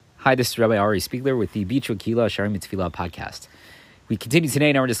Hi, this is Rabbi Ari Spiegler with the Bichur Kehila Sharim Tefillah podcast. We continue today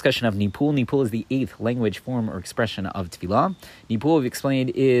in our discussion of Nipul. Nipul is the 8th language form or expression of Tefillah. Nipul, we've explained,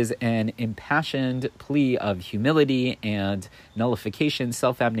 is an impassioned plea of humility and nullification,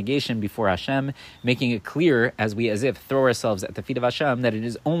 self-abnegation before Hashem, making it clear as if throw ourselves at the feet of Hashem that it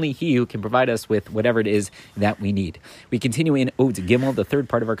is only He who can provide us with whatever it is that we need. We continue in Od Gimel, the third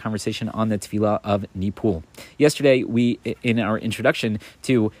part of our conversation on the Tefillah of Nipul. Yesterday, in our introduction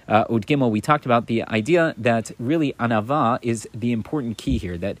to Od Gimel, we talked about the idea that really Anava is the important key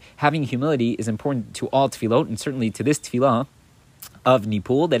here, that having humility is important to all tefillot, and certainly to this tefillah of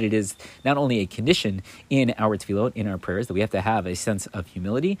Nipul, that it is not only a condition in our tefillot, in our prayers, that we have to have a sense of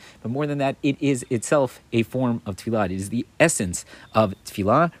humility, but more than that, it is itself a form of tefillah. It is the essence of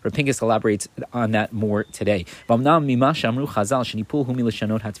tefillah. Rav Pinkus elaborates on that more today.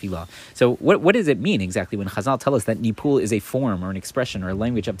 So what does it mean exactly when Chazal tell us that Nipul is a form or an expression or a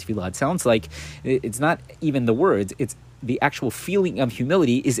language of tefillah? It sounds like it's not even the words, it's the actual feeling of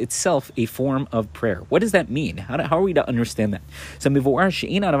humility is itself a form of prayer. What does that mean? How are we to understand that? So, like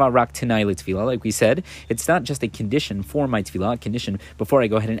we said, it's not just a condition for my tefillah, a condition before I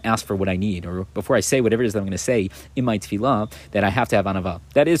go ahead and ask for what I need, or before I say whatever it is that I'm going to say in my tefillah, that I have to have anava.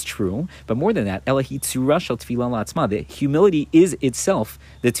 That is true, but more than that, the humility is itself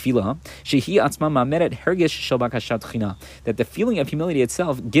the tefillah, that the feeling of humility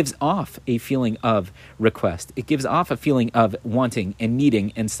itself gives off a feeling of request. It gives off a feeling of wanting and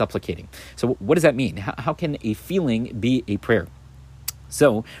needing and supplicating. So what does that mean? How can a feeling be a prayer?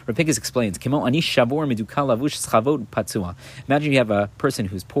 So, Rav Pinkus explains, imagine you have a person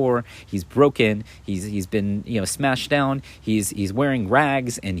who's poor, he's broken, he's been smashed down, he's wearing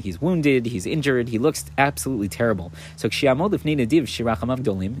rags, and he's wounded, he's injured, he looks absolutely terrible. So, if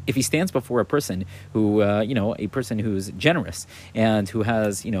he stands before a person who, a person who's generous and who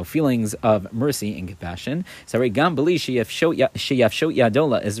has, feelings of mercy and compassion, so even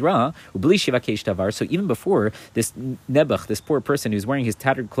before this nebuch, this poor person who's wearing his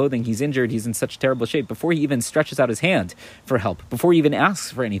tattered clothing, he's injured, he's in such terrible shape, before he even stretches out his hand for help, before he even asks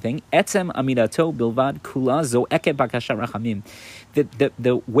for anything, etzem amidato bilvad kula zo'eket bakasha rachamim,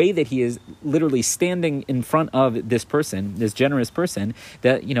 the way that he is literally standing in front of this person, this generous person,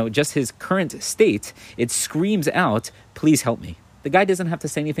 that, just his current state, it screams out, please help me. The guy doesn't have to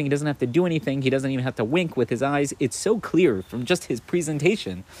say anything. He doesn't have to do anything. He doesn't even have to wink with his eyes. It's so clear from just his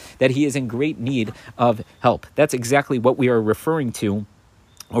presentation that he is in great need of help. That's exactly what we are referring to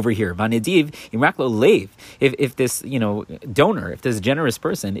over here. Vanediv imraklo leiv. If this donor, if this generous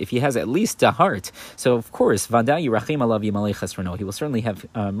person, if he has at least a heart, so of course Vada yirachim alav yimalei chesrono. He will certainly have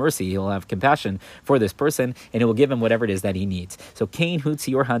mercy. He will have compassion for this person, and he will give him whatever it is that he needs. So kain hu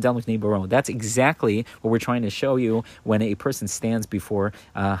tzior hadam l'fnei baro. That's exactly what we're trying to show you when a person stands before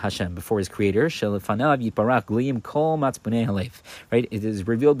Hashem, before his Creator. Shelefanav yiparach gleim kol matzpunei halev. Right? It is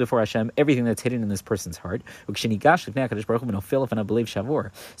revealed before Hashem everything that's hidden in this person's heart. Ukshenigash l'fnei hakadosh baruch hu v'nofel l'fanav b'leiv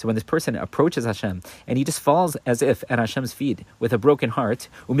shavor. So when this person approaches Hashem and he just falls as if at Hashem's feet with a broken heart,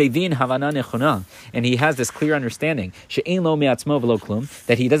 and he has this clear understanding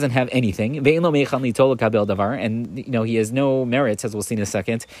that he doesn't have anything, and he has no merits, as we'll see in a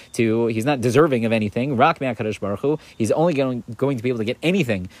second, he's not deserving of anything. He's only going to be able to get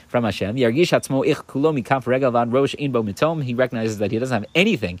anything from Hashem. He recognizes that he doesn't have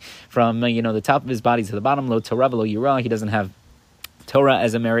anything from the top of his body to the bottom. Lo Torah v'lo yirah. He doesn't have Torah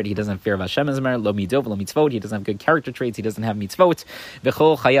as a merit, he doesn't have fear of Hashem as a merit, lo midov, lo mitzvot, he doesn't have good character traits, he doesn't have mitzvot,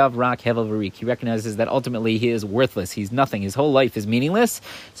 v'chol chayav rak hevel v'rik. He recognizes that ultimately he is worthless, he's nothing, his whole life is meaningless.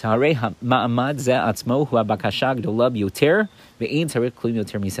 So harei ma'amad ze atzmo hu ha'bakasha gdola b'yoter ve'ein tzarich klum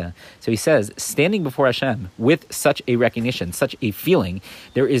yoter miseh. So he says, standing before Hashem with such a recognition, such a feeling,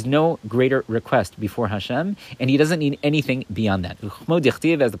 there is no greater request before Hashem, and he doesn't need anything beyond that. Uchmo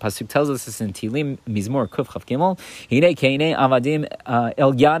dichtiv, as the pasuk tells us this in Tilim Mizmor Kuf Chav Gimel, hine keinei avadim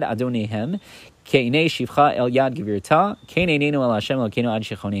El Yad Adonehem, Keinei Shivcha El Yad Gvirta, Keineinenu El Hashem Elokeinu Ad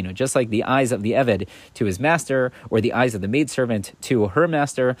Shechonenu. Just like the eyes of the Eved to his master, or the eyes of the maidservant to her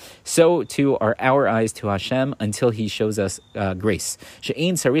master, so too are our eyes to Hashem until He shows us grace.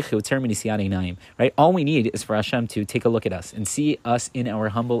 She'ein Tzarich Yoter Minisiyat Einayim. Right? All we need is for Hashem to take a look at us and see us in our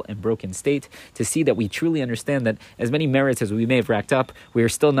humble and broken state, to see that we truly understand that as many merits as we may have racked up, we are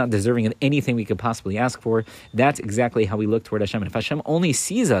still not deserving of anything we could possibly ask for. That's exactly how we look toward Hashem. And if Hashem only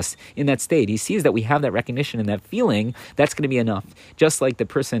sees us in that state, He sees that we have that recognition and that feeling, that's going to be enough. Just like the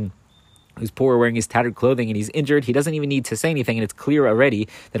person who's poor, wearing his tattered clothing, and he's injured, he doesn't even need to say anything, and it's clear already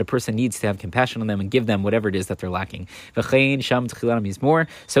that a person needs to have compassion on them and give them whatever it is that they're lacking. So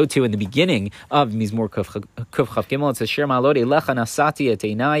too, in the beginning of Mizmor Kuf Chav Gimel, it says, Shir Ma'alot Elecha Nasati Et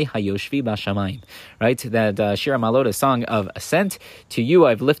Einai Hayoshvi B'Shamayim. Right? That Shir Ma'alot, a song of ascent. To you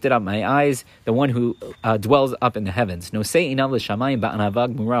I've lifted up my eyes, the one who dwells up in the heavens. No say Einav L'Shamayim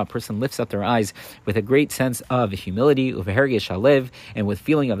Ba'anavag Mura. A person lifts up their eyes with a great sense of humility, Uveherge Shalev, and with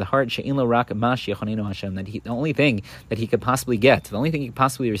feeling of the heart, She'in that the only thing that he could possibly get, the only thing he could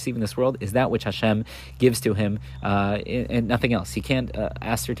possibly receive in this world is that which Hashem gives to him, and nothing else. He can't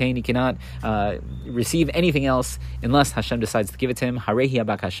ascertain, he cannot receive anything else unless Hashem decides to give it to him.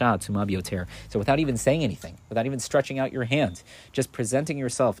 So without even saying anything, without even stretching out your hand, just presenting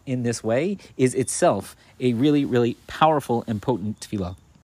yourself in this way is itself a really, really powerful and potent tefillah.